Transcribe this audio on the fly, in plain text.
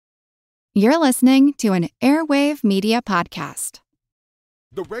You're listening to an Airwave Media Podcast.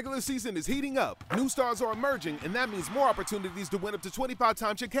 The regular season is heating up. New stars are emerging, and that means more opportunities to win up to 25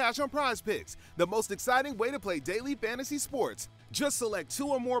 times your cash on Prize Picks, the most exciting way to play daily fantasy sports. Just select 2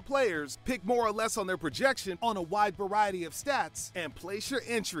 or more players, pick more or less on their projection on a wide variety of stats, and place your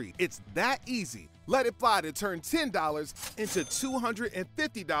entry. It's that easy. Let it fly to turn $10 into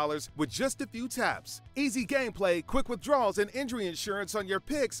 $250 with just a few taps. Easy gameplay, quick withdrawals, and injury insurance on your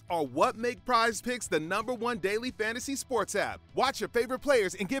picks are what make Prize Picks the #1 daily fantasy sports app. Watch your favorite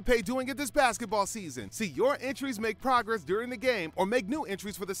players and get paid doing it this basketball season. See your entries make progress during the game or make new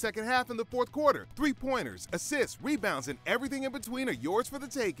entries for the second half and the fourth quarter. 3-pointers, assists, rebounds, and everything in between are yours for the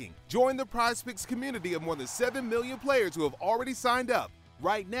taking. Join the Prize Picks community of more than 7 million players who have already signed up.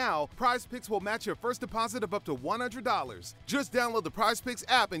 Right now, Prize Picks will match your first deposit of up to $100. Just download the Prize Picks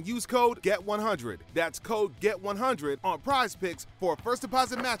app and use code GET100. That's code GET100 on Prize Picks for a first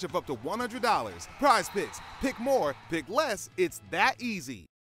deposit match of up to $100. Prize Picks. Pick more, pick less. It's that easy.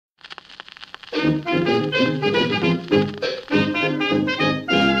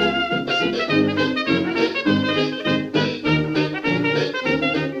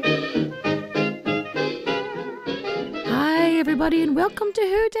 Everybody, and welcome to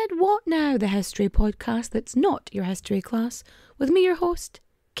Who Did What Now, the history podcast that's not your history class, with me, your host,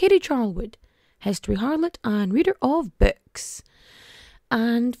 Katie Charlwood, history harlot and reader of books.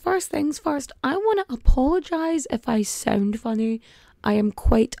 And first things first, I want to apologise if I sound funny. I am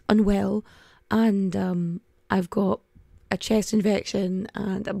quite unwell, and I've got a chest infection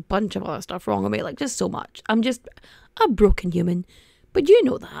and a bunch of other stuff wrong with me, like just so much. I'm just a broken human, but you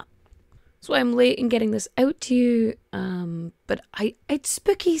know that. So I'm late in getting this out to you, but it's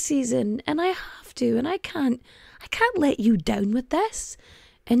spooky season, and I have to, and I can't let you down with this.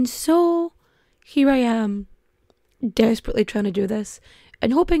 And so here I am, desperately trying to do this,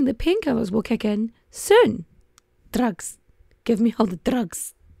 and hoping the painkillers will kick in soon. Drugs. Give me all the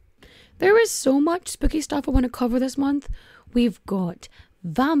drugs. There is so much spooky stuff I want to cover this month. We've got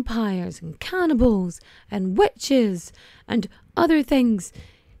vampires and cannibals and witches and other things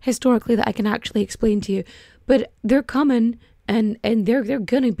historically that I can actually explain to you, but they're coming and they're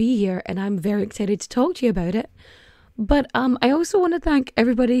gonna be here, and I'm very excited to talk to you about it. But I also want to thank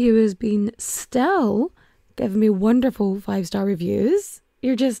everybody who has been still giving me wonderful 5-star reviews.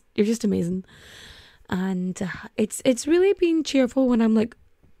 You're just amazing, and it's really been cheerful when I'm like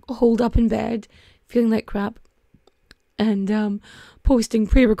holed up in bed feeling like crap and posting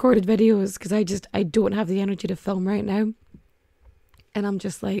pre-recorded videos because I don't have the energy to film right now. And I'm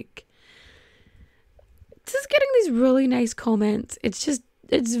just like, just getting these really nice comments. It's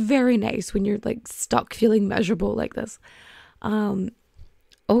very nice when you're like stuck feeling miserable like this.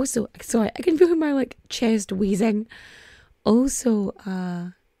 Also, sorry, I can feel my like chest wheezing. Also,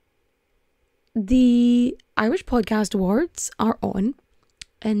 the Irish Podcast Awards are on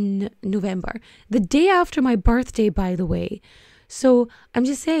in November. The day after my birthday, by the way. So I'm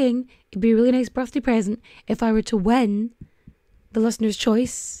just saying, it'd be a really nice birthday present if I were to win the listener's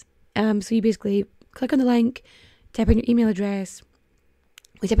choice. So you basically click on the link, type in your email address,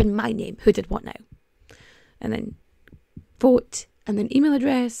 we type in my name, Who Did What Now, and then vote, and then email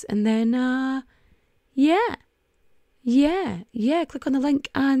address, and then click on the link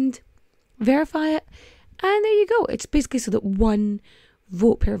and verify it, and there you go. It's basically so that one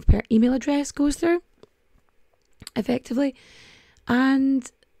vote per email address goes through effectively, and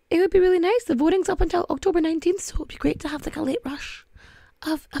it would be really nice. The voting's up until October 19th, so it would be great to have like a late rush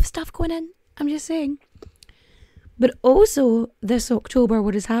of stuff going in. I'm just saying. But also, this October,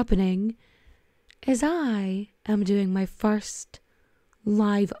 what is happening is I am doing my first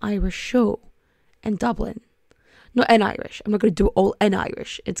live Irish show in Dublin. Not in Irish. I'm not going to do it all in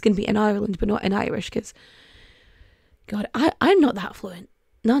Irish. It's going to be in Ireland, but not in Irish, because, God, I'm not that fluent.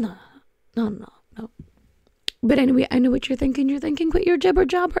 No. But anyway, I know what you're thinking. You're thinking, quit your jibber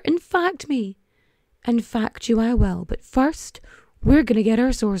jabber and fact me. And fact you I will. But first, we're going to get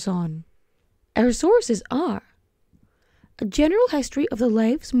our source on. Our sources are A General History of the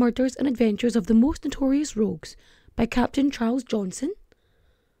Lives, Murders and Adventures of the Most Notorious Rogues by Captain Charles Johnson.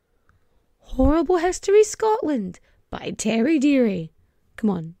 Horrible History Scotland by Terry Deary.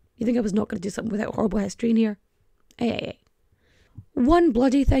 Come on, you think I was not going to do something without horrible history in here? Hey. One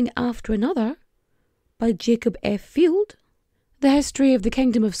Bloody Thing After Another by Jacob F. Field, The History of the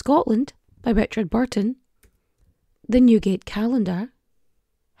Kingdom of Scotland by Richard Burton, The Newgate Calendar,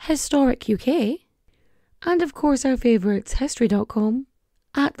 Historic UK, and of course our favourites History.com,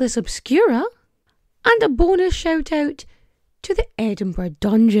 Atlas Obscura, and a bonus shout out to the Edinburgh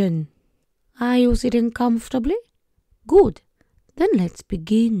Dungeon. Are you sitting comfortably? Good, then let's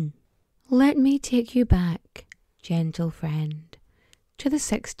begin. Let me take you back, gentle friend, to the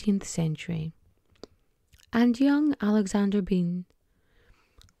 16th century. And young Alexander Bean,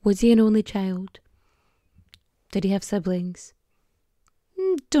 was he an only child? Did he have siblings?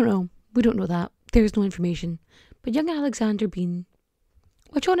 Don't know. We don't know that. There's no information. But young Alexander Bean,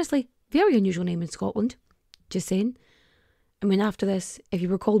 which honestly, very unusual name in Scotland. Just saying. I mean, after this, if you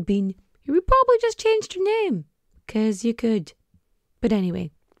were called Bean, you would probably just change your name. 'Cause you could. But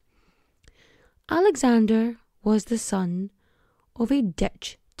anyway. Alexander was the son of a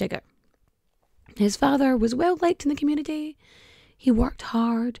ditch digger. His father was well liked in the community. He worked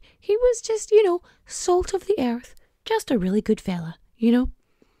hard. He was just, salt of the earth. Just a really good fella,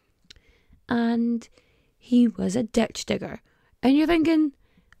 And he was a ditch digger. And you're thinking,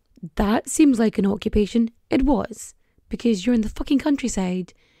 that seems like an occupation. It was. Because you're in the fucking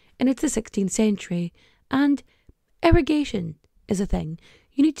countryside. And it's the 16th century. And irrigation is a thing.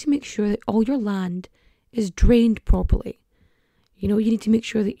 You need to make sure that all your land is drained properly. You need to make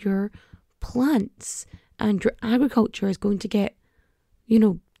sure that your plants and your agriculture is going to get,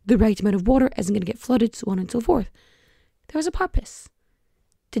 the right amount of water, isn't going to get flooded, so on and so forth. There's a purpose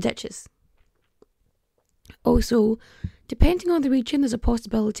to ditches. Also, depending on the region, there's a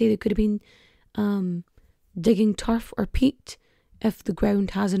possibility they could have been digging turf or peat if the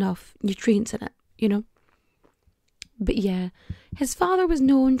ground has enough nutrients in it, But yeah, his father was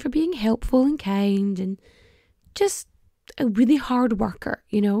known for being helpful and kind and just a really hard worker,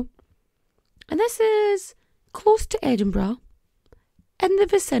 And this is close to Edinburgh, in the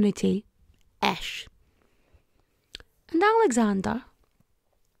vicinity-ish. And Alexander,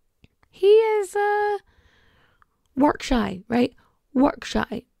 he is work shy, right? Work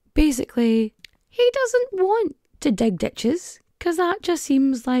shy. Basically, he doesn't want to dig ditches because that just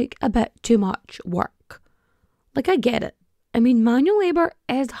seems like a bit too much work. Like, I get it. I mean, manual labour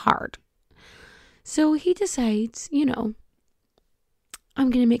is hard. So he decides, I'm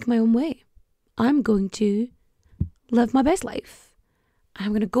going to make my own way. I'm going to live my best life. I'm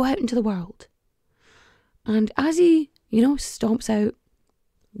going to go out into the world. And as he, stomps out,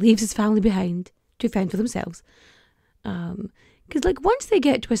 leaves his family behind to fend for themselves. Because, once they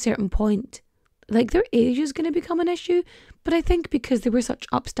get to a certain point, their age is going to become an issue. But I think because they were such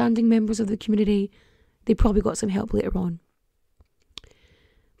upstanding members of the community, they probably got some help later on.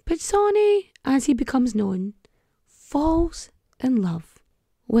 But Sawney, as he becomes known, falls in love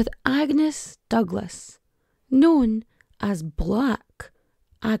with Agnes Douglas, known as Black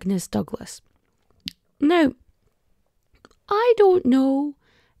Agnes Douglas. Now, I don't know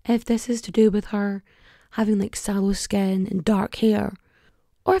if this is to do with her having sallow skin and dark hair,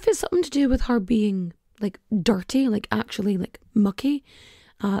 or if it's something to do with her being dirty, actually mucky.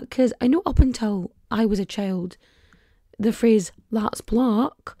 Because I know up until I was a child, the phrase "that's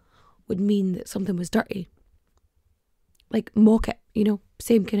black" would mean that something was dirty. Mock it,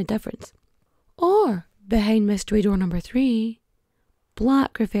 same kind of difference. Or, behind mystery door number 3,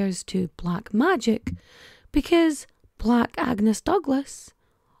 black refers to black magic because Black Agnes Douglas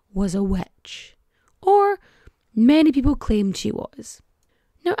was a witch. Or, many people claimed she was.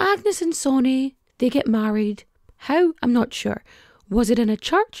 Now, Agnes and Sawney, they get married. How? I'm not sure. Was it in a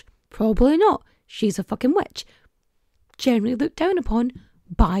church? Probably not. She's a fucking witch. Generally looked down upon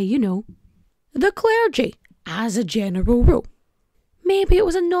by, the clergy, as a general rule. Maybe it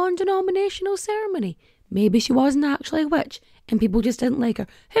was a non-denominational ceremony. Maybe she wasn't actually a witch and people just didn't like her.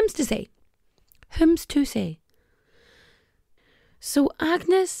 Whom's to say? Whom's to say? So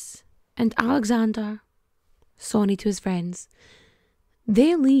Agnes and Alexander, Sawney to his friends,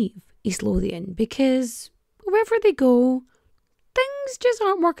 they leave East Lothian because wherever they go, things just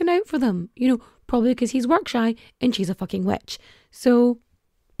aren't working out for them. Probably because he's work shy and she's a fucking witch. So,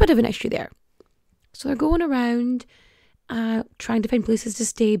 bit of an issue there. So they're going around trying to find places to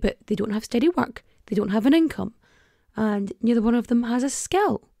stay, but they don't have steady work. They don't have an income. And neither one of them has a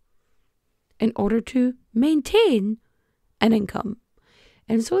skill in order to maintain an income.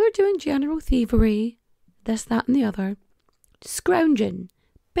 And so they're doing general thievery, this, that and the other, scrounging,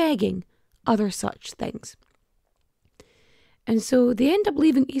 begging, other such things. And so they end up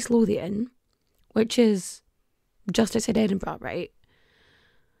leaving East Lothian, which is just outside Edinburgh, right?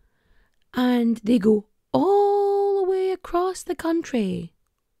 And they go all the way across the country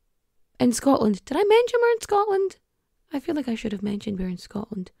in Scotland. Did I mention we're in Scotland? I feel like I should have mentioned we're in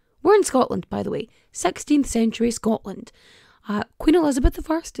Scotland. We're in Scotland, by the way. 16th century Scotland. Queen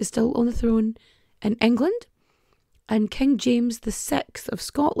Elizabeth I is still on the throne in England. And King James VI of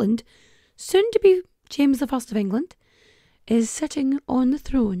Scotland, soon to be James I of England, is sitting on the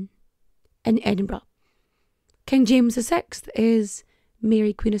throne in Edinburgh. King James VI is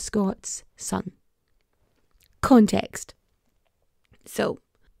Mary Queen of Scots' son. Context. So,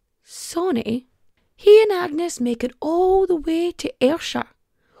 Sawney, he and Agnes make it all the way to Ayrshire,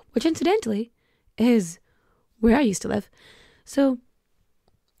 which incidentally is where I used to live. So,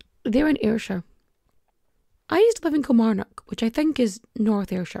 they're in Ayrshire. I used to live in Kilmarnock, which I think is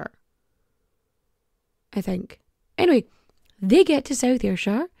North Ayrshire. I think. Anyway, they get to South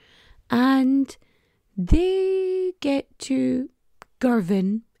Ayrshire and they get to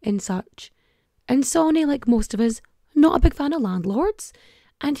Girvan and such. And Sawney, like most of us, not a big fan of landlords,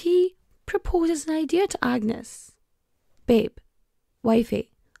 and he proposes an idea to Agnes. Babe,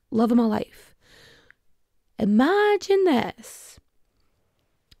 wifey, love of my life. Imagine this.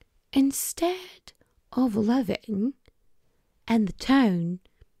 Instead of living in the town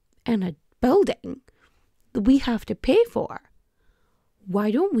in a building that we have to pay for,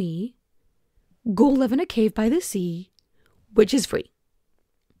 why don't we go live in a cave by the sea, which is free?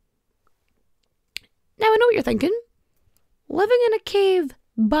 Now I know what you're thinking. Living in a cave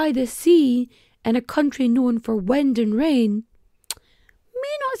by the sea in a country known for wind and rain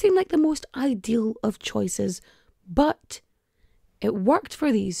may not seem like the most ideal of choices, but it worked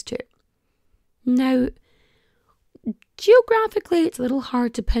for these two. Now, geographically it's a little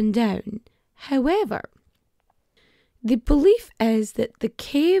hard to pin down. However, the belief is that the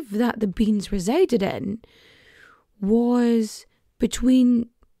cave that the Beans resided in was between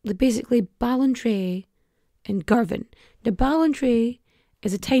basically Ballantrae and Girvan. Now, Ballantrae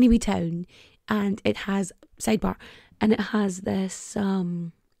is a tiny wee town, and it has, sidebar, and it has this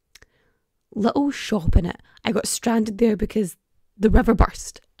little shop in it. I got stranded there because the river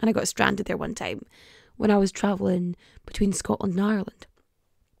burst, and I got stranded there one time when I was travelling between Scotland and Ireland.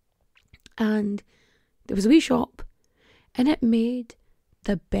 And there was a wee shop, and it made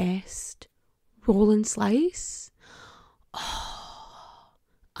the best roll and slice. Oh,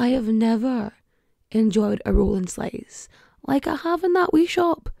 I have never enjoyed a roll and slice like I have in that wee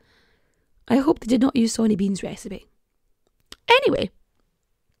shop. I hope they did not use Sawney Bean's recipe. Anyway,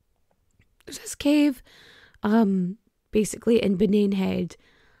 there's this cave, basically in Benane Head.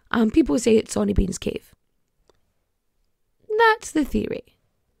 People say it's Sawney Bean's cave. That's the theory.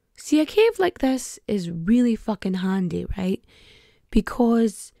 See, a cave like this is really fucking handy, right?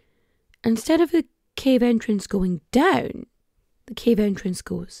 Because instead of the cave entrance going down, the cave entrance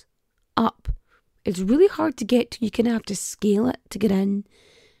goes up. It's really hard to get to. You kind of have to scale it to get in.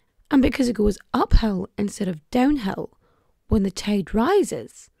 And because it goes uphill instead of downhill, when the tide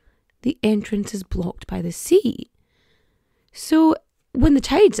rises, the entrance is blocked by the sea. So when the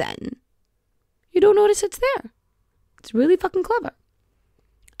tide's in, you don't notice it's there. It's really fucking clever.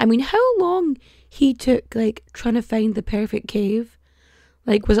 I mean, how long he took, trying to find the perfect cave?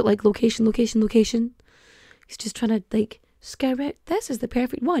 Was it location? He's just trying to, scour out, this is the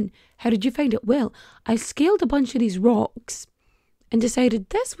perfect one. How did you find it? Well, I scaled a bunch of these rocks and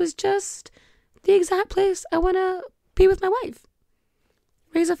decided this was just the exact place I want to be with my wife,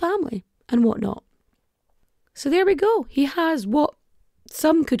 raise a family and whatnot. So there we go. He has what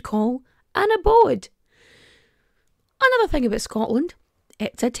some could call an abode. Another thing about Scotland,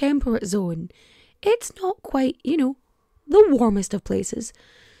 it's a temperate zone. It's not quite, the warmest of places.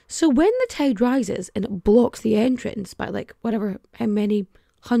 So when the tide rises and it blocks the entrance by how many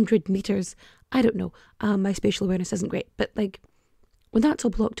 100 meters, I don't know. My spatial awareness isn't great, but when that's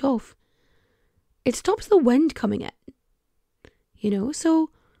all blocked off, it stops the wind coming in. So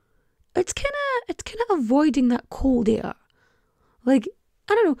it's kind of avoiding that cold air. I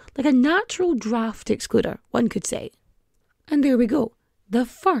don't know, like a natural draft excluder, one could say. And there we go. The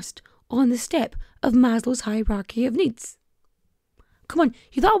first on the step of Maslow's hierarchy of needs. Come on,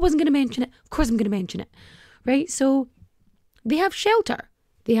 you thought I wasn't going to mention it? Of course I'm going to mention it. Right? So they have shelter.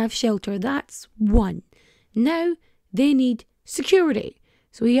 That's one. Now they need security.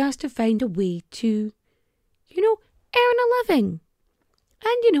 So he has to find a way to, earn a living.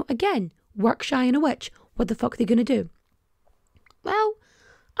 And, again, work shy on a witch. What the fuck are they going to do? Well,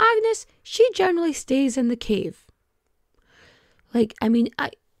 Agnes, she generally stays in the cave. I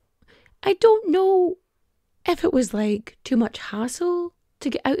don't know if it was too much hassle to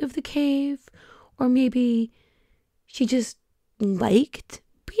get out of the cave, or maybe she just liked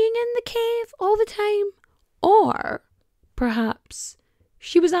being in the cave all the time, or perhaps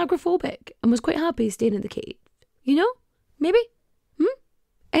she was agoraphobic and was quite happy staying in the cave. Maybe?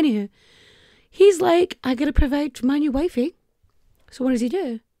 Anywho, he's I gotta provide for my new wifey. So what does he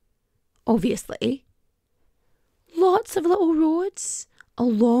do? Obviously, lots of little roads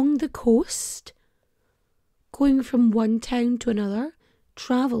along the coast, going from one town to another,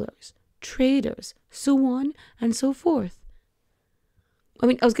 travellers, traders, so on and so forth. I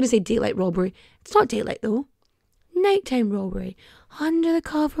mean, I was going to say daylight robbery. It's not daylight though. Nighttime robbery. Under the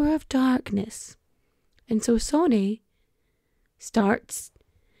cover of darkness. And so Sawney starts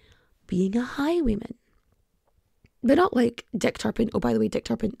being a highwayman. But not like Dick Turpin. Oh, by the way, Dick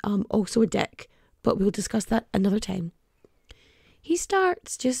Turpin, also a dick. But we'll discuss that another time. He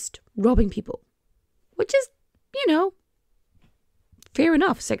starts just robbing people. Which is, fair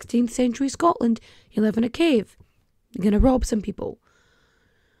enough. 16th century Scotland. You live in a cave. You're going to rob some people.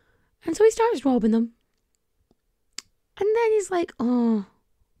 And so he starts robbing them. And then he's like, oh,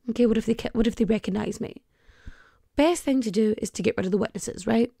 okay, what if they recognise me? Best thing to do is to get rid of the witnesses,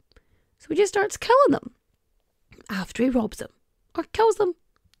 right? So he just starts killing them after he robs them. Or kills them,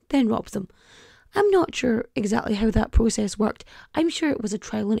 then robs them. I'm not sure exactly how that process worked. I'm sure it was a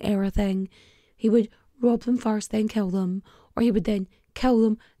trial and error thing. He would rob them first, then kill them. Or he would then kill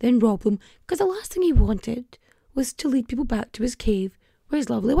them, then rob them. Because the last thing he wanted was to lead people back to his cave where his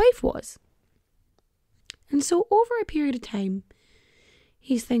lovely wife was. And so over a period of time,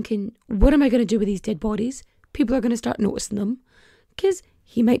 he's thinking, what am I going to do with these dead bodies? People are going to start noticing them. Because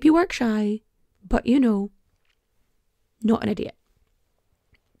he might be work shy, but not an idiot.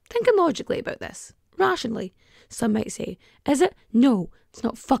 Thinking logically about this. Rationally, some might say. Is it? No, it's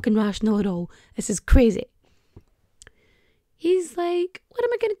not fucking rational at all. This is crazy. He's like, what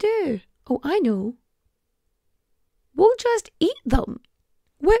am I going to do? Oh, I know. We'll just eat them.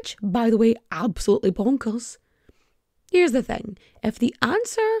 Which, by the way, absolutely bonkers. Here's the thing. If the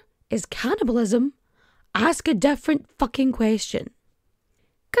answer is cannibalism, ask a different fucking question.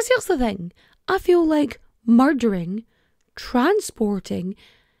 Because here's the thing. I feel like murdering, transporting,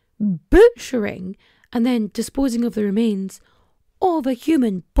 butchering, and then disposing of the remains of a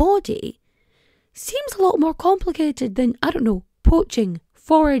human body seems a lot more complicated than, poaching,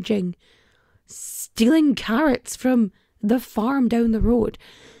 foraging, stealing carrots from the farm down the road.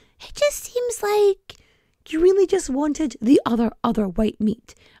 It just seems like you really just wanted the other white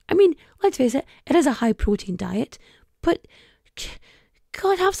meat. I mean, let's face it, it is a high protein diet, but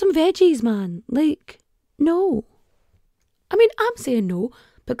God, have some veggies, man. Like, no. I mean, I'm saying no,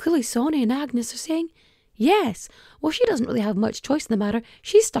 but clearly Sawney and Agnes are saying yes. Well, she doesn't really have much choice in the matter.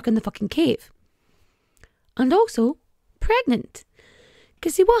 She's stuck in the fucking cave. And also, pregnant.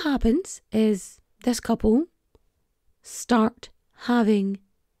 Because see, what happens is this couple start having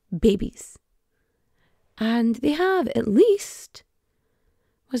babies. And they have at least,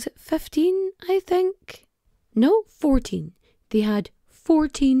 was it 15, I think? No, 14. They had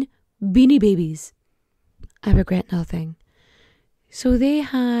 14 beanie babies. I regret nothing. So they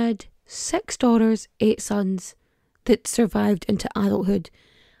had 6 daughters, 8 sons that survived into adulthood.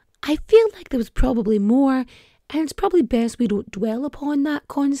 I feel like there was probably more, and it's probably best we don't dwell upon that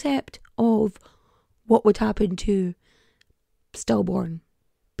concept of what would happen to stillborn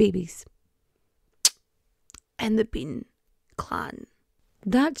babies in the Bean clan.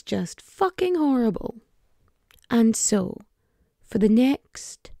 That's just fucking horrible. And so, for the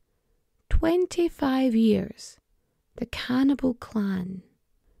next 25 years, the cannibal clan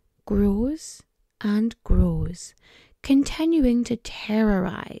grows and grows, continuing to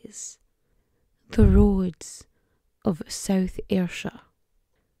terrorise the roads of South Ayrshire.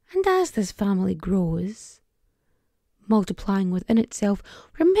 And as this family grows, multiplying within itself,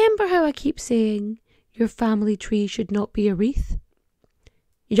 remember how I keep saying your family tree should not be a wreath?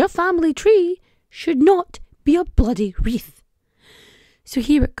 Your family tree should not be a bloody wreath. So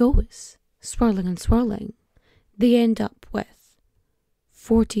here it goes, swirling and swirling. They end up with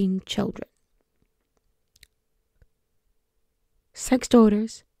 14 children. 6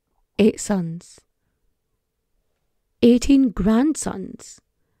 daughters, 8 sons, 18 grandsons,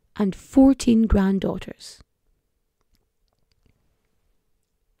 and 14 granddaughters.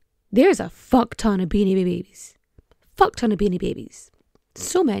 There's a fuck ton of beanie babies. Fuck ton of beanie babies.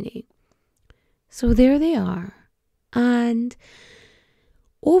 So many. So there they are. And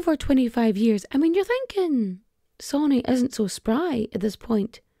over 25 years, I mean, you're thinking Sawney isn't so spry at this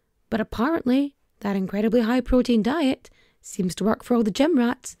point. But apparently, that incredibly high protein diet seems to work for all the gym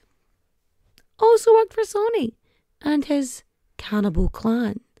rats. Also worked for Sawney and his cannibal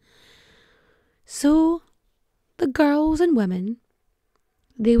clan. So, the girls and women,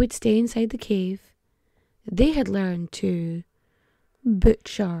 they would stay inside the cave. They had learned to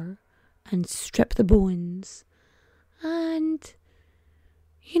butcher and strip the bones and,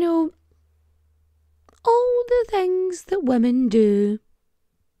 all the things that women do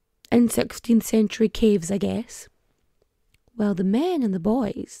in 16th century caves, I guess. Well, the men and the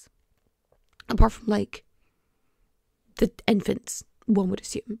boys, apart from the infants, one would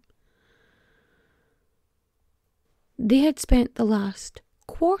assume, they had spent the last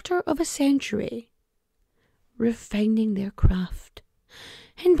quarter of a century refining their craft.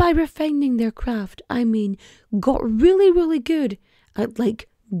 And by refining their craft, I mean got really, really good at, like,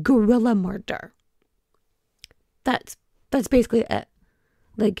 guerrilla murder. That's basically it.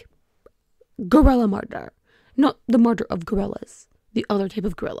 Like, guerrilla murder. Not the murder of gorillas. The other type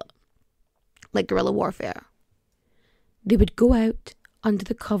of guerrilla. Like guerrilla warfare. They would go out under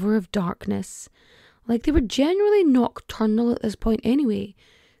the cover of darkness. Like, they were generally nocturnal at this point anyway,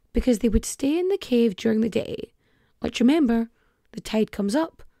 because they would stay in the cave during the day. Like, remember, the tide comes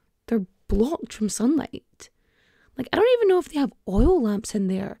up, they're blocked from sunlight. Like, I don't even know if they have oil lamps in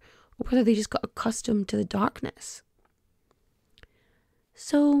there, or whether they just got accustomed to the darkness.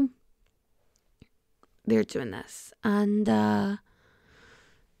 So, they're doing this, and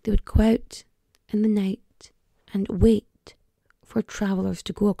they would go out in the night and wait for travellers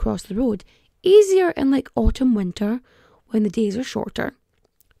to go across the road. Easier in, like, autumn, winter, when the days are shorter.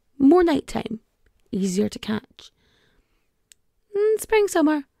 More nighttime. Easier to catch. Spring,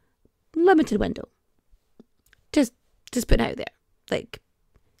 summer, limited window. Just put it out there. Like,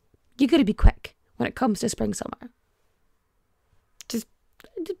 you gotta be quick when it comes to spring, summer. Just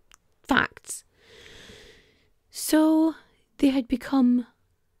facts. So, they had become,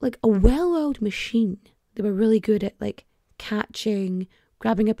 like, a well-oiled machine. They were really good at, like, catching,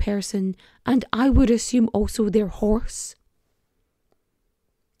 grabbing a person, and I would assume also their horse.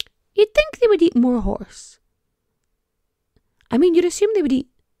 You'd think they would eat more horse. I mean, you'd assume they would eat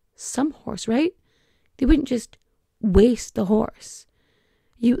some horse, right? They wouldn't just waste the horse.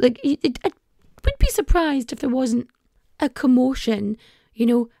 I would be surprised if there wasn't a commotion,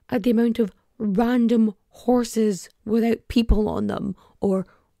 at the amount of random horses without people on them, or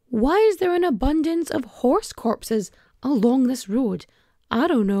why is there an abundance of horse corpses along this road? I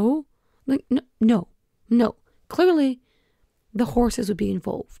don't know. Like, no. Clearly, the horses would be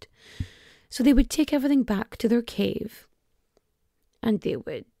involved. So they would take everything back to their cave. And they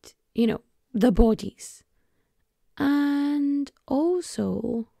would, the bodies. And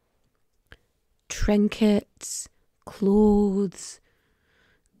also trinkets, clothes,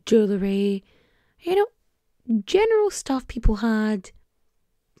 jewellery, general stuff people had.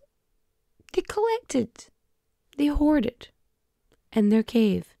 They collected. They hoarded in their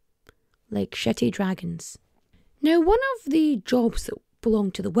cave, like shitty dragons. Now, one of the jobs that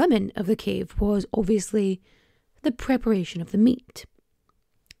belonged to the women of the cave was obviously the preparation of the meat.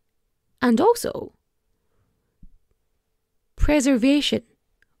 And also preservation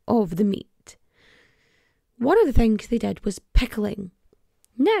of the meat. One of the things they did was pickling.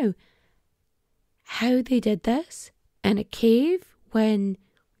 Now, how they did this in a cave when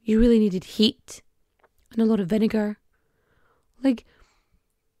you really needed heat and a lot of vinegar. Like,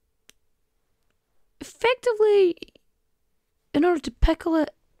 effectively, in order to pickle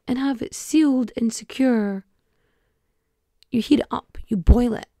it and have it sealed and secure, you heat it up, you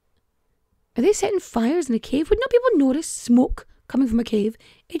boil it. Are they setting fires in a cave? Would not people notice smoke coming from a cave?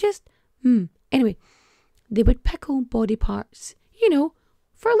 It just, Anyway, they would pickle body parts,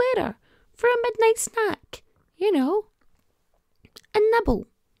 for later, for a midnight snack, a nibble.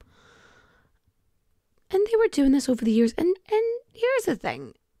 And they were doing this over the years. And here's the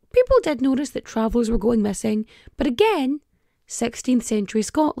thing. People did notice that travellers were going missing. But again, 16th century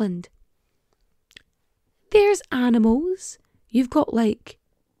Scotland. There's animals. You've got, like,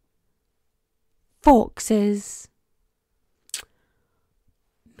 foxes.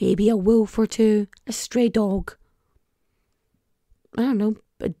 Maybe a wolf or two. A stray dog. I don't know.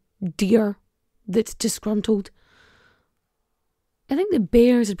 A deer that's disgruntled. I think the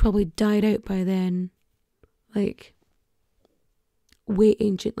bears had probably died out by then. Like, way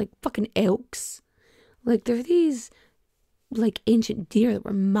ancient, like fucking elks. Like, there are these, like, ancient deer that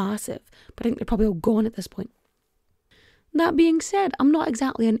were massive, but I think they're probably all gone at this point. That being said, I'm not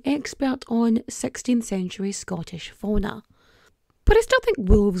exactly an expert on 16th century Scottish fauna, but I still think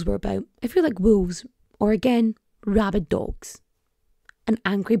wolves were about. I feel like wolves, or again, rabid dogs, an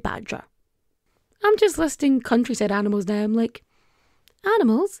angry badger. I'm just listing countryside animals now. I'm like,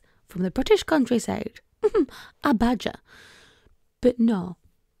 animals from the British countryside. A badger. But no.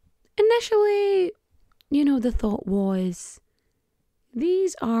 Initially, the thought was,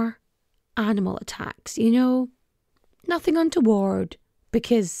 these are animal attacks, Nothing untoward,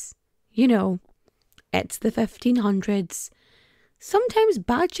 because, it's the 1500s. Sometimes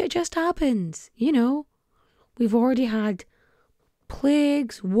bad shit just happens, We've already had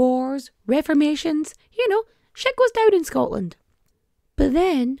plagues, wars, reformations, shit goes down in Scotland. But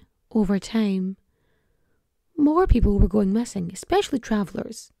then, over time, more people were going missing, especially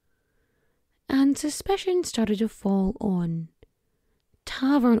travellers. And suspicion started to fall on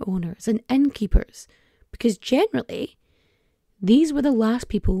tavern owners and innkeepers, because generally these were the last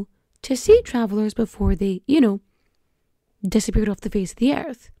people to see travellers before they, disappeared off the face of the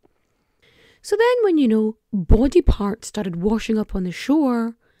earth. So then when, body parts started washing up on the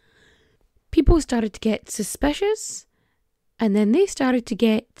shore, people started to get suspicious, and then they started to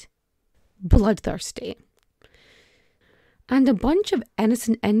get bloodthirsty. And a bunch of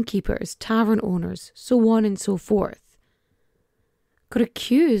innocent innkeepers, tavern owners, so on and so forth, got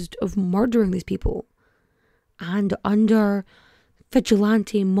accused of murdering these people. And under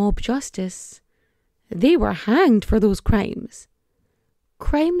vigilante mob justice, they were hanged for those crimes.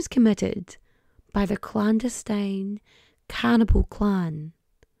 Crimes committed by the clandestine cannibal clan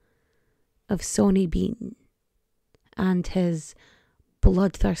of Sawney Bean and his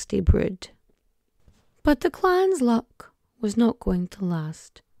bloodthirsty brood. But the clan's luck was not going to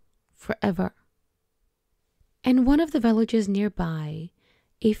last forever. In one of the villages nearby,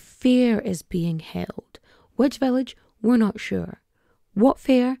 a fair is being held. Which village? We're not sure. What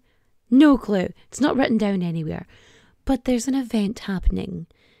fair? No clue. It's not written down anywhere. But there's an event happening,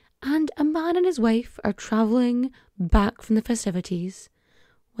 and a man and his wife are travelling back from the festivities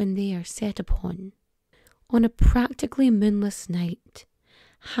when they are set upon. On a practically moonless night,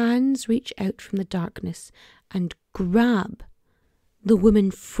 hands reach out from the darkness and grab the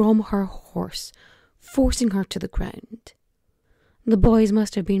woman from her horse, forcing her to the ground. The boys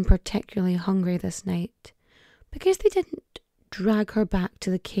must have been particularly hungry this night, because they didn't drag her back to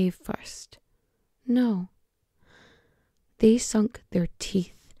the cave first. No. They sunk their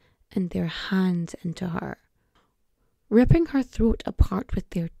teeth and their hands into her, ripping her throat apart with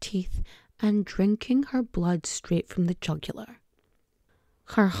their teeth and drinking her blood straight from the jugular.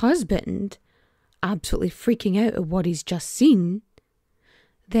 Her husband, absolutely freaking out at what he's just seen,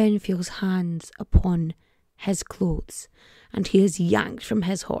 then feels hands upon his clothes, and he is yanked from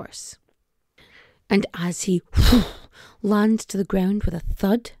his horse. And as he lands to the ground with a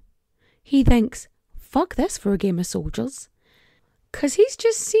thud, he thinks, fuck this for a game of soldiers, 'cause he's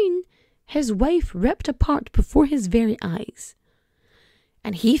just seen his wife ripped apart before his very eyes.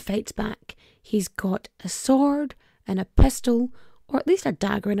 And he fights back. He's got a sword and a pistol, or at least a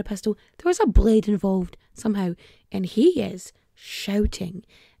dagger and a pistol. There was a blade involved somehow, and he is shouting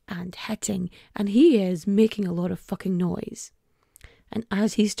and hitting, and he is making a lot of fucking noise. And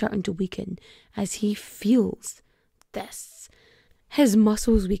as he's starting to weaken, as he feels this, his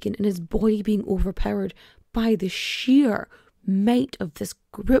muscles weaken and his body being overpowered by the sheer might of this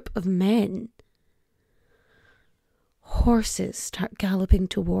group of men, horses start galloping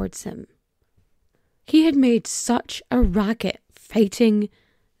towards him. He had made such a racket fighting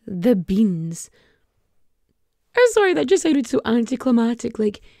the beans. Oh, sorry, that just sounded so anticlimactic.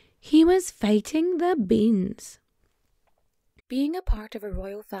 Like, he was fighting the beans. Being a part of a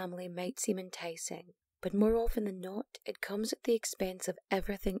royal family might seem enticing, but more often than not, it comes at the expense of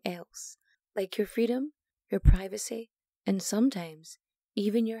everything else, like your freedom, your privacy, and sometimes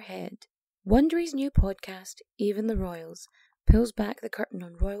even your head. Wondery's new podcast, Even the Royals, pulls back the curtain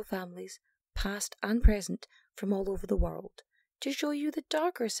on royal families, past and present, from all over the world, to show you the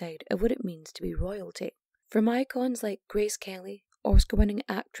darker side of what it means to be royalty. From icons like Grace Kelly, Oscar-winning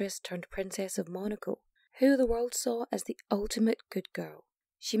actress turned Princess of Monaco, who the world saw as the ultimate good girl.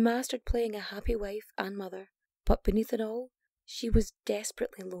 She mastered playing a happy wife and mother, but beneath it all, she was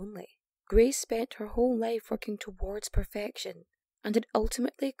desperately lonely. Grace spent her whole life working towards perfection, and it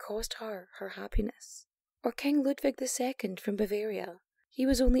ultimately cost her her happiness. Or King Ludwig II from Bavaria. He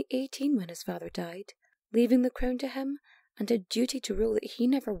was only 18 when his father died, leaving the crown to him and a duty to rule that he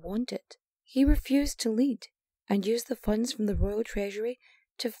never wanted. He refused to lead, and used the funds from the royal treasury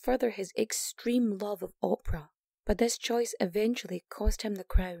to further his extreme love of opera. But this choice eventually cost him the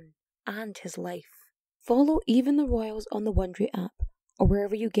crown and his life. Follow Even the Royals on the Wondery app, or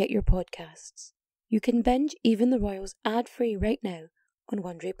wherever you get your podcasts. You can binge Even the Royals ad-free right now on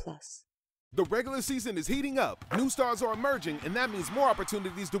Wondery Plus. The regular season is heating up. New stars are emerging, and that means more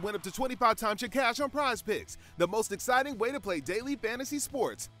opportunities to win up to 25 times your cash on Prize Picks, the most exciting way to play daily fantasy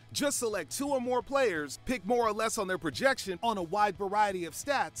sports. Just select 2 or more players, pick more or less on their projection on a wide variety of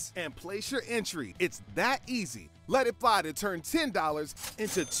stats, and place your entry. It's that easy. Let it fly to turn $10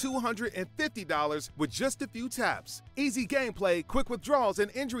 into $250 with just a few taps. Easy gameplay, quick withdrawals, and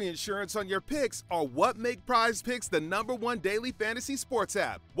injury insurance on your picks are what make Prize Picks the #1 daily fantasy sports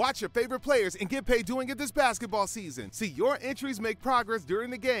app. Watch your favorite players and get paid doing it this basketball season. See your entries make progress during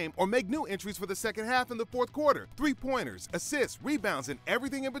the game or make new entries for the second half and the fourth quarter. 3-pointers, assists, rebounds, and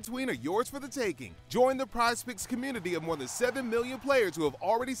everything in between are yours for the taking. Join the Prize Picks community of more than 7 million players who have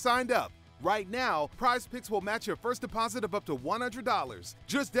already signed up. Right now, Prize Picks will match your first deposit of up to $100.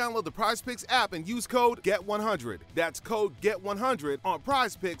 Just download the Prize Picks app and use code GET100. That's code GET100 on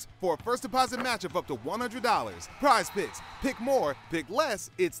Prize Picks for a first deposit match of up to $100. Prize Picks. Pick more, pick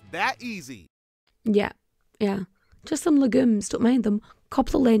less. It's that easy. Yeah. Just some legumes, don't mind them.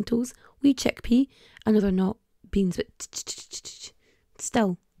 Couple of lentils, wee chickpea. I know they're not beans, but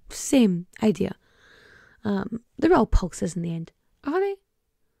still, same idea. They're all pulses in the end. Are they?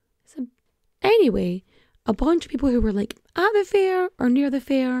 Anyway, a bunch of people who were like at the fair or near the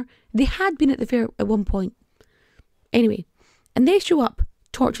fair, they had been at the fair at one point. Anyway, and they show up,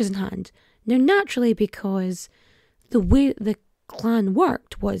 torches in hand. Now, naturally, because the way the clan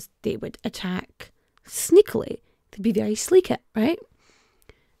worked was they would attack sneakily. They'd be very sleek it, right?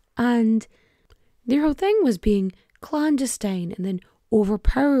 And their whole thing was being clandestine and then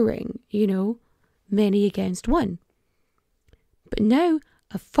overpowering, many against one. But now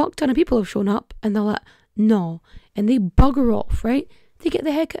a fuck ton of people have shown up and they're like, no. And they bugger off, right? They get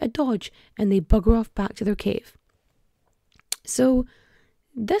the heck out of Dodge and they bugger off back to their cave. So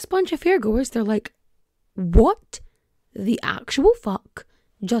this bunch of fairgoers, they're like, what the actual fuck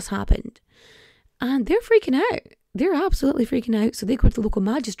just happened? And they're freaking out. They're absolutely freaking out. So they go to the local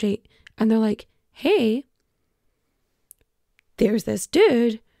magistrate and they're like, hey, there's this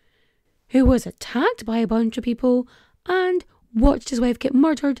dude who was attacked by a bunch of people and watched his wife get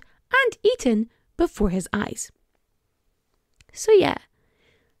murdered and eaten before his eyes. So yeah,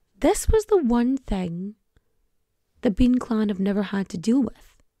 this was the one thing the Bean clan have never had to deal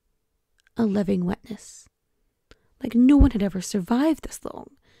with. A living witness. Like, no one had ever survived this long.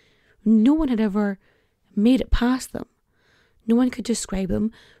 No one had ever made it past them. No one could describe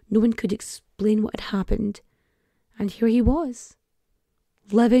them. No one could explain what had happened. And here he was,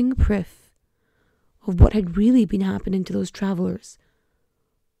 living proof of what had really been happening to those travellers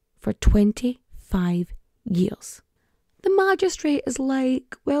for 25 years. The magistrate is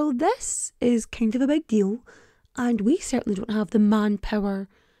like, well, this is kind of a big deal, and we certainly don't have the manpower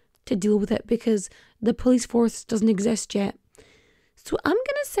to deal with it because the police force doesn't exist yet. So I'm going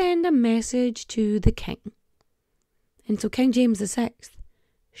to send a message to the king. And so King James VI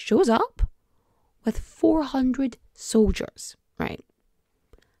shows up with 400 soldiers, right?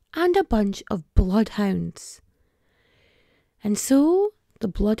 And a bunch of bloodhounds. And so the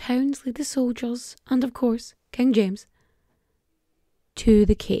bloodhounds lead the soldiers, and of course, King James, to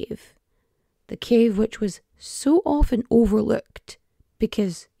the cave. The cave which was so often overlooked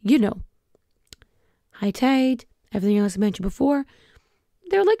because, high tide, everything else I mentioned before,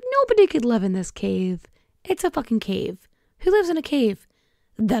 they're like, nobody could live in this cave. It's a fucking cave. Who lives in a cave?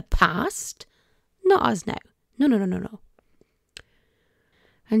 The past? Not us now. No.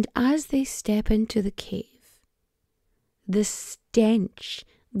 And as they step into the cave, the stench,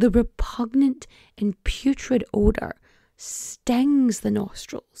 the repugnant and putrid odour stings the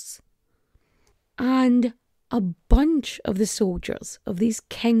nostrils. And a bunch of the soldiers, of these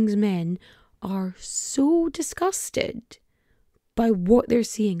king's men, are so disgusted by what they're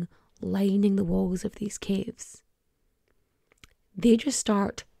seeing lining the walls of these caves. They just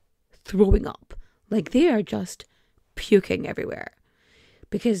start throwing up. Like, they are just puking everywhere.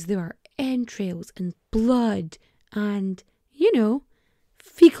 Because there are entrails and blood and,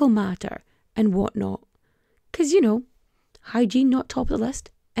 fecal matter and whatnot. Because, hygiene not top of the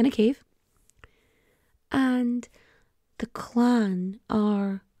list in a cave. And the clan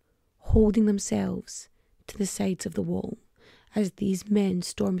are holding themselves to the sides of the wall as these men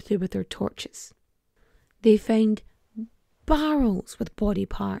storm through with their torches. They find barrels with body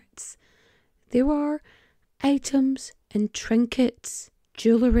parts. There are items and trinkets,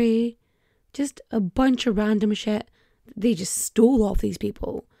 jewellery, just a bunch of random shit they just stole off these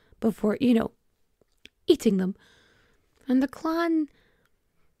people before, eating them. And the clan,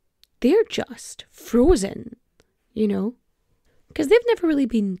 they're just frozen, because they've never really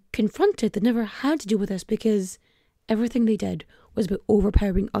been confronted. They never had to deal with this because everything they did was about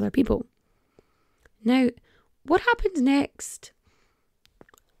overpowering other people. Now, what happens next?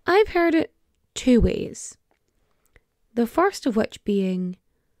 I've heard it two ways. The first of which being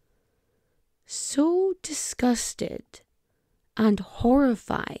so disgusted and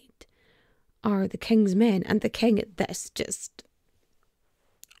horrified are the king's men and the king at this just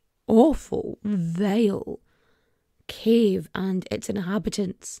awful, vile cave and its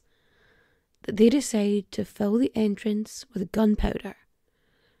inhabitants that they decide to fill the entrance with gunpowder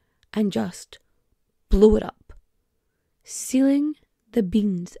and just blow it up, sealing the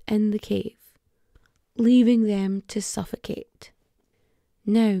beans in the cave, leaving them to suffocate.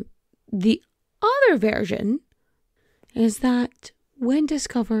 Now, the other version is that when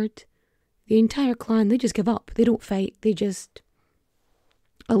discovered, the entire clan, they just give up. They don't fight. They just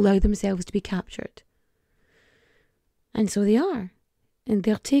allow themselves to be captured. And so they are. And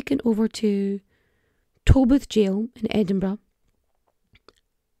they're taken over to Tolbooth Jail in Edinburgh.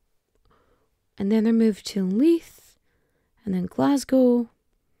 And then they're moved to Leith, and then Glasgow.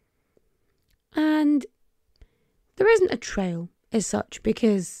 And there isn't a trial as such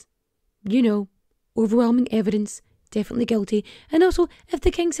because, overwhelming evidence, definitely guilty. And also, if the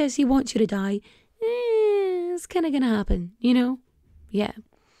king says he wants you to die, it's kind of going to happen, Yeah.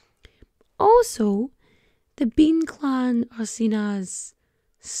 Also, the Bean clan are seen as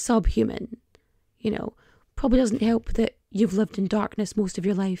subhuman. Probably doesn't help that you've lived in darkness most of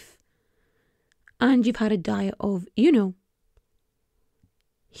your life. And you've had a diet of,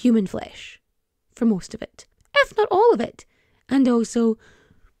 human flesh for most of it. If not all of it. And also,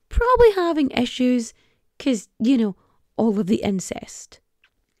 probably having issues because, all of the incest.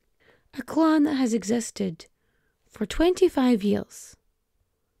 A clan that has existed for 25 years.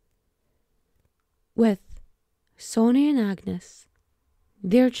 With Sawney and Agnes,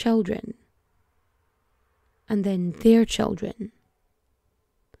 their children, and then their children.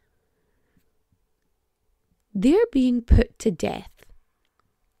 They're being put to death.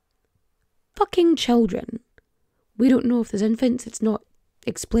 Fucking children. We don't know if there's infants, it's not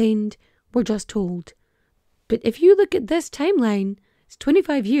explained, we're just told. But if you look at this timeline, it's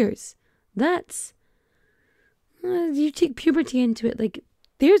 25 years. That's... you take puberty into it,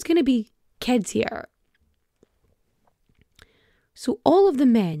 there's going to be kids here. So all of the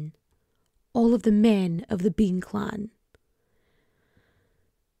men of the Bean clan,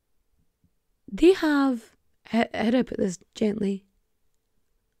 they have, how do I put this gently?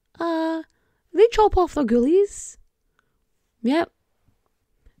 They chop off their ghoulies. Yep.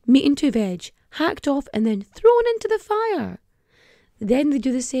 Meat and 2 veg, hacked off and then thrown into the fire. Then they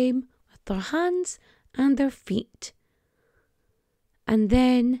do the same with their hands and their feet. And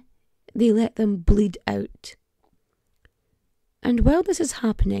then they let them bleed out. And while this is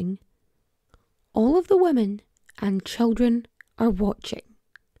happening, all of the women and children are watching.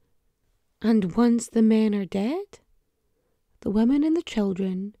 And once the men are dead, the women and the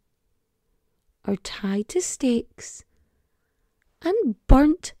children are tied to stakes and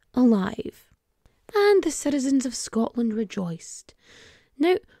burnt alive. And the citizens of Scotland rejoiced.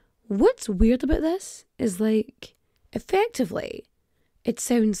 Now, what's weird about this is effectively, it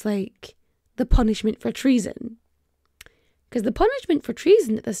sounds like the punishment for treason. Because the punishment for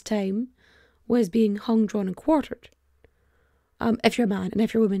treason at this time was being hung, drawn and quartered. If you're a man and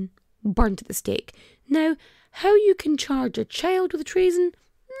if you're a woman, burnt at the stake. Now, how you can charge a child with treason,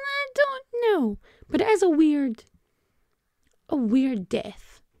 I don't know. But it is a weird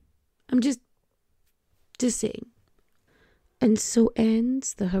death. I'm just saying. And so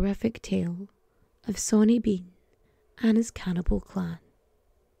ends the horrific tale of Sawney Bean and his cannibal clan.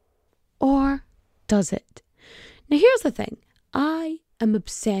 Or does it? Now here's the thing. I am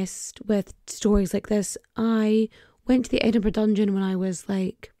obsessed with stories like this. I went to the Edinburgh Dungeon when I was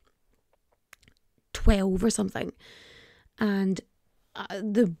 12 or something. And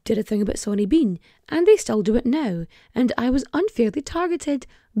they did a thing about Sawney Bean. And they still do it now. And I was unfairly targeted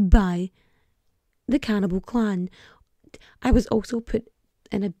by the cannibal clan. I was also put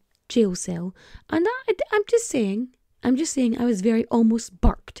in a jail cell. And I'm just saying I was very almost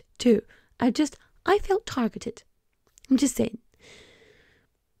barked too. I felt targeted. I'm just saying.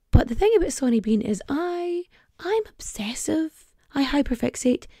 But the thing about Sawney Bean is I'm obsessive. I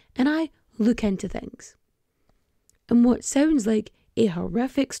hyperfixate and I look into things. And what sounds like a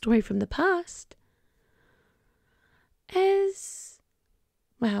horrific story from the past is,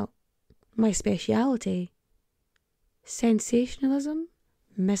 well, my speciality. Sensationalism,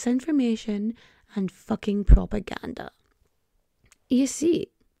 misinformation, and fucking propaganda. You see,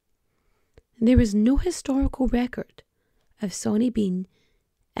 there is no historical record of Sawney Bean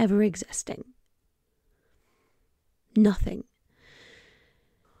ever existing. Nothing.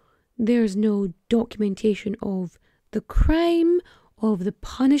 There's no documentation of the crime, of the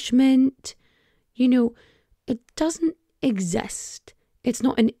punishment. It doesn't exist. It's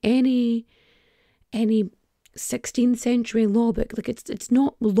not in any 16th century law book. It's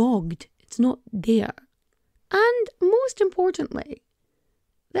not logged. It's not there. And most importantly,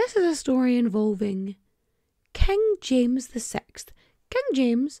 this is a story involving King James VI. King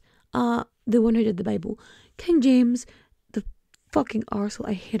James, the one who did the Bible. King James, the fucking arsehole.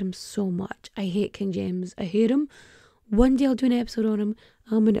 I hate him so much. I hate King James. I hate him. One day I'll do an episode on him,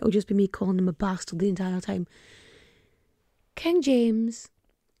 and it'll just be me calling him a bastard the entire time. King James,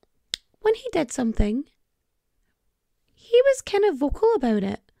 when he did something, he was kind of vocal about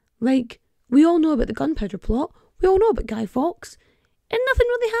it. We all know about the gunpowder plot. We all know about Guy Fawkes. And nothing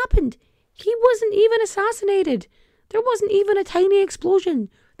really happened. He wasn't even assassinated. There wasn't even a tiny explosion.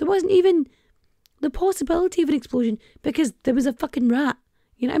 There wasn't even the possibility of an explosion because there was a fucking rat.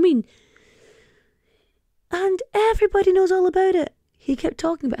 You know what I mean? And everybody knows all about it. He kept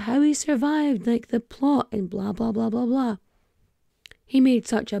talking about how he survived, like the plot and blah, blah, blah, blah, blah. He made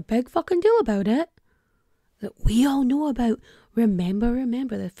such a big fucking deal about it that we all know about. Remember,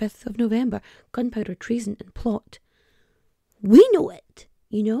 the 5th of November, gunpowder, treason and plot. We know it,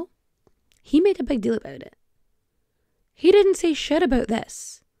 you know? He made a big deal about it. He didn't say shit about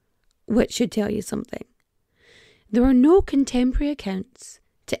this, which should tell you something. There are no contemporary accounts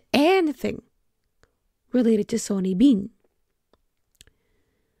to anything related to Sawney Bean.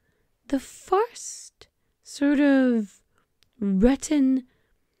 The first sort of written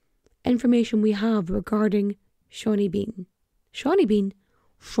information we have regarding Sawney Bean,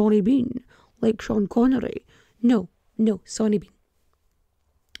 like Sean Connery. No, Sawney Bean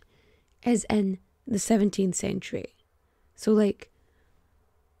is in the 17th century. So like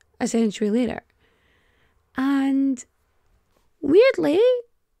a century later. And weirdly,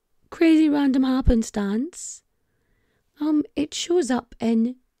 crazy random happenstance, it shows up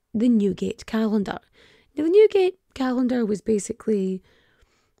in the Newgate calendar. Now the Newgate calendar was basically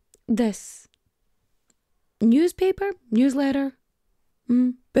this newsletter,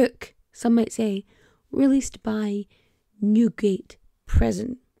 book, some might say, released by Newgate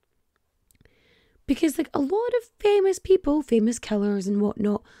Prison. Because like a lot of famous people, famous killers and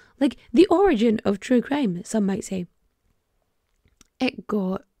whatnot, like the origin of true crime, some might say, it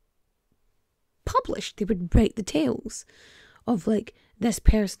got published. They would write the tales of like this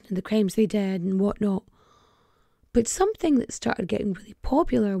person and the crimes they did and whatnot. But something that started getting really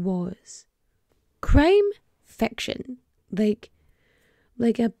popular was crime fiction. Like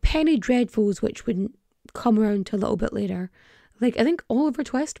a Penny Dreadfuls, which wouldn't come around till a little bit later. Like, I think Oliver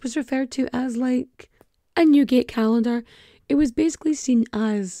Twist was referred to as, like, a Newgate calendar. It was basically seen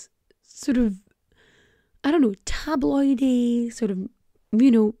as sort of, I don't know, tabloidy, sort of, you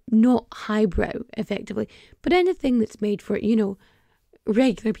know, not highbrow, effectively. But anything that's made for, you know,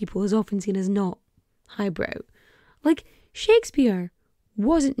 regular people is often seen as not highbrow. Like, Shakespeare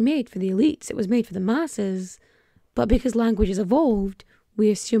wasn't made for the elites. It was made for the masses. But because language has evolved,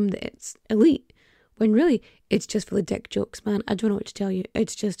 we assume that it's elite. When really, it's just full of dick jokes, man. I don't know what to tell you.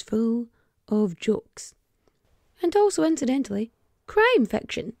 It's just full of jokes. And also, incidentally, crime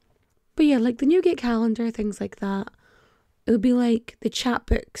fiction. But yeah, like the Newgate calendar, things like that. It would be like the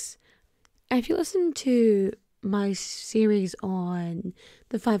chapbooks. If you listen to my series on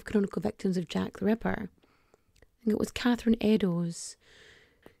the 5 canonical victims of Jack the Ripper, I think it was Catherine Eddowes,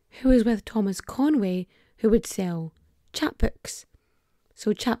 who was with Thomas Conway, who would sell chapbooks.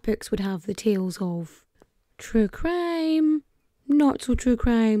 So chapbooks would have the tales of true crime, not so true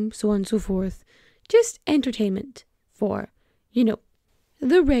crime, so on and so forth. Just entertainment for, you know,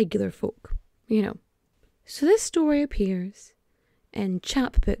 the regular folk, you know. So this story appears in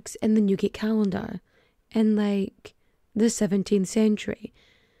chapbooks in the Newgate calendar in like the 17th century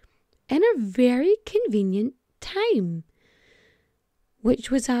in a very convenient time,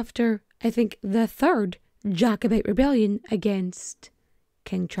 which was after, I think, the 3rd Jacobite rebellion against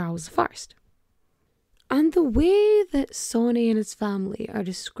King Charles I. And the way that Sawney and his family are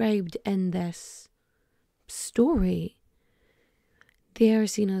described in this story, they are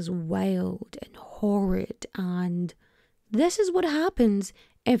seen as wild and horrid, and this is what happens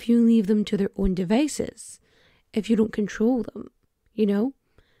if you leave them to their own devices, if you don't control them, you know?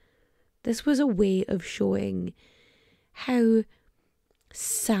 This was a way of showing how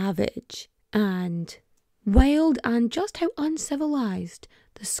savage and wild and just how uncivilized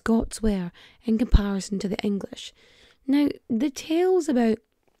the Scots were in comparison to the English. Now, the tales about,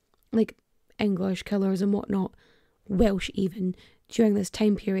 like, English killers and whatnot, Welsh even, during this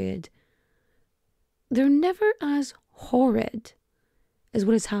time period, they're never as horrid as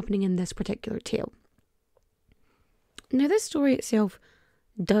what is happening in this particular tale. Now, this story itself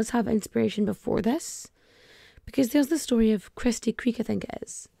does have inspiration before this, because there's the story of Christie Creek, I think it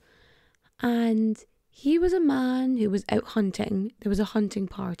is, and he was a man who was out hunting. There was a hunting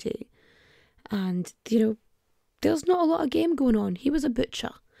party. And, you know, there's not a lot of game going on. He was a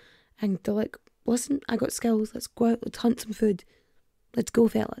butcher. And they're like, listen, I got skills. Let's go out. Let's hunt some food. Let's go,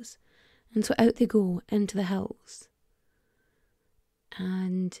 fellas. And so out they go into the hills.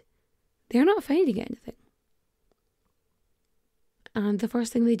 And they're not finding anything. And the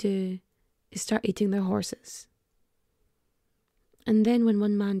first thing they do is start eating their horses. And then when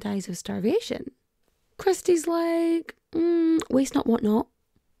one man dies of starvation, Christie's like, waste not, want not.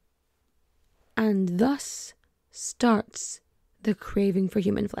 and thus starts the craving for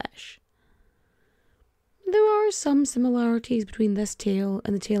human flesh. There are some similarities between this tale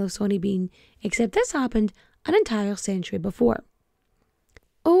and the tale of Sawney Bean, except this happened an entire century before.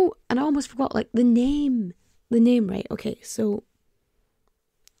 Oh, and I almost forgot, like, the name. The name, right? Okay, so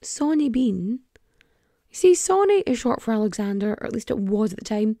Sawney Bean. You see, Sawney is short for Alexander, or at least it was at the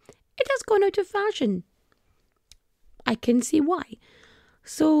time. It has gone out of fashion. I can see why.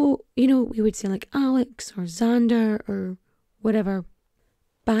 So, you know, we would say like Alex or Xander or whatever.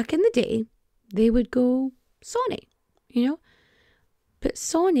 Back in the day, they would go Sawney, you know? But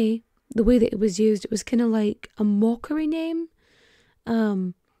Sawney, the way that it was used, it was kind of like a mockery name.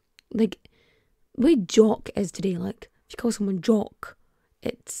 Like, the way jock is today, like, if you call someone jock,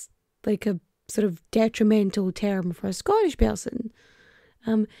 it's like a sort of detrimental term for a Scottish person.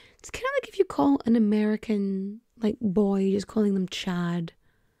 It's kind of like if you call an American, like, boy, just calling them Chad.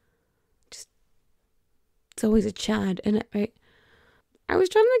 Just, it's always a Chad, isn't it, right? I was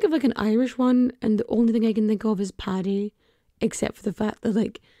trying to think of, like, an Irish one, and the only thing I can think of is Paddy, except for the fact that,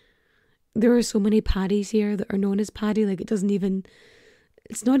 like, there are so many Paddies here that are known as Paddy, like,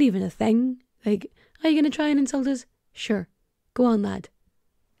 it's not even a thing. Like, are you going to try and insult us? Sure. Go on, lad.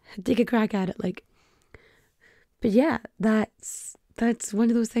 Take a crack at it, like. But yeah, that's one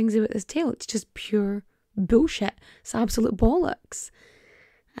of those things about this tale. It's just pure bullshit. It's absolute bollocks.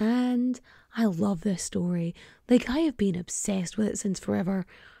 And I love this story. Like, I have been obsessed with it since forever.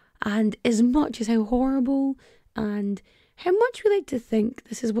 And as much as how horrible and how much we like to think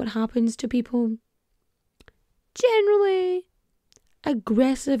this is what happens to people, generally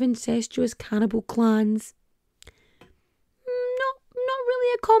aggressive, incestuous cannibal clans, not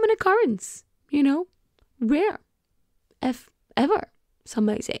really a common occurrence, you know? Rare. If ever, some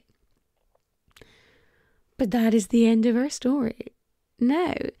might say. But that is the end of our story.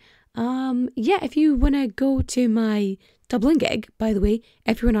 Now, if you want to go to my Dublin gig, by the way,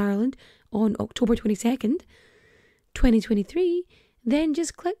 if you're in Ireland, on October 22nd, 2023, then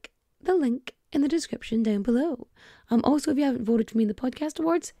just click the link in the description down below. Also, if you haven't voted for me in the podcast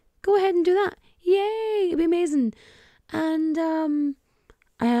awards, go ahead and do that. Yay! It'd be amazing. And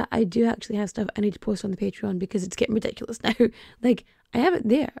I do actually have stuff I need to post on the Patreon because it's getting ridiculous now. Like, I have it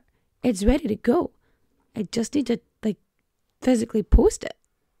there. It's ready to go. I just need to, like, physically post it.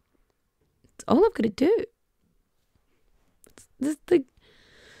 It's all I've got to do.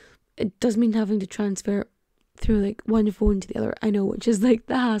 It does mean having to transfer through, like, one phone to the other. I know, which is, like,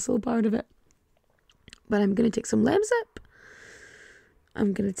 the hassle part of it. But I'm going to take some Lemsip.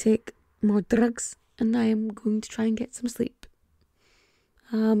 I'm going to take more drugs. And I am going to try and get some sleep.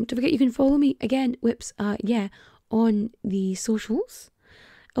 Don't forget you can follow me again, Whips, on the socials.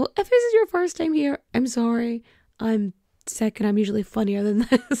 Oh, if this is your first time here, I'm sorry. I'm sick and I'm usually funnier than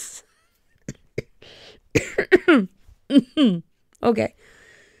this. Okay.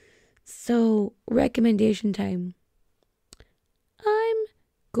 So, recommendation time. I'm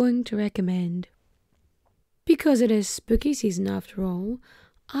going to recommend, because it is spooky season after all,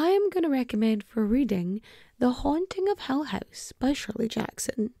 I am going to recommend for reading The Haunting of Hill House by Shirley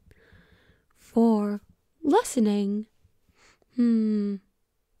Jackson. For listening,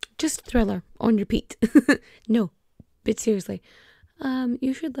 just thriller on repeat. No, but seriously,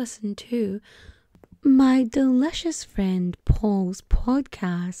 you should listen to my delicious friend Paul's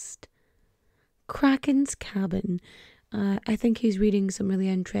podcast, Kraken's Cabin. I think he's reading some really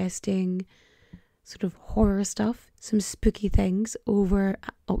interesting sort of horror stuff, some spooky things over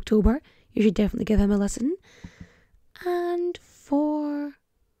October. You should definitely give him a listen. And for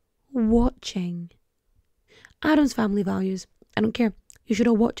watching Addams Family Values, I don't care. You should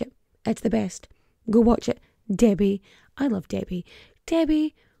all watch it. It's the best. Go watch it. Debbie. I love Debbie.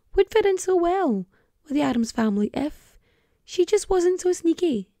 Debbie would fit in so well with the Addams family if she just wasn't so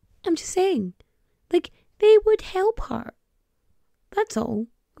sneaky. I'm just saying. Like, they would help her. That's all.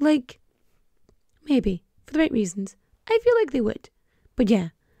 Like, maybe. For the right reasons. I feel like they would. But yeah.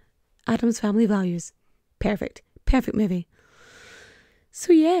 Addams Family Values. Perfect. Perfect movie.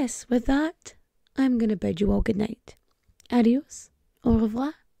 So yes, with that, I'm going to bid you all good night. Adios. Au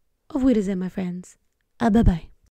revoir. Auf Wiedersehen, my friends. Bye-bye.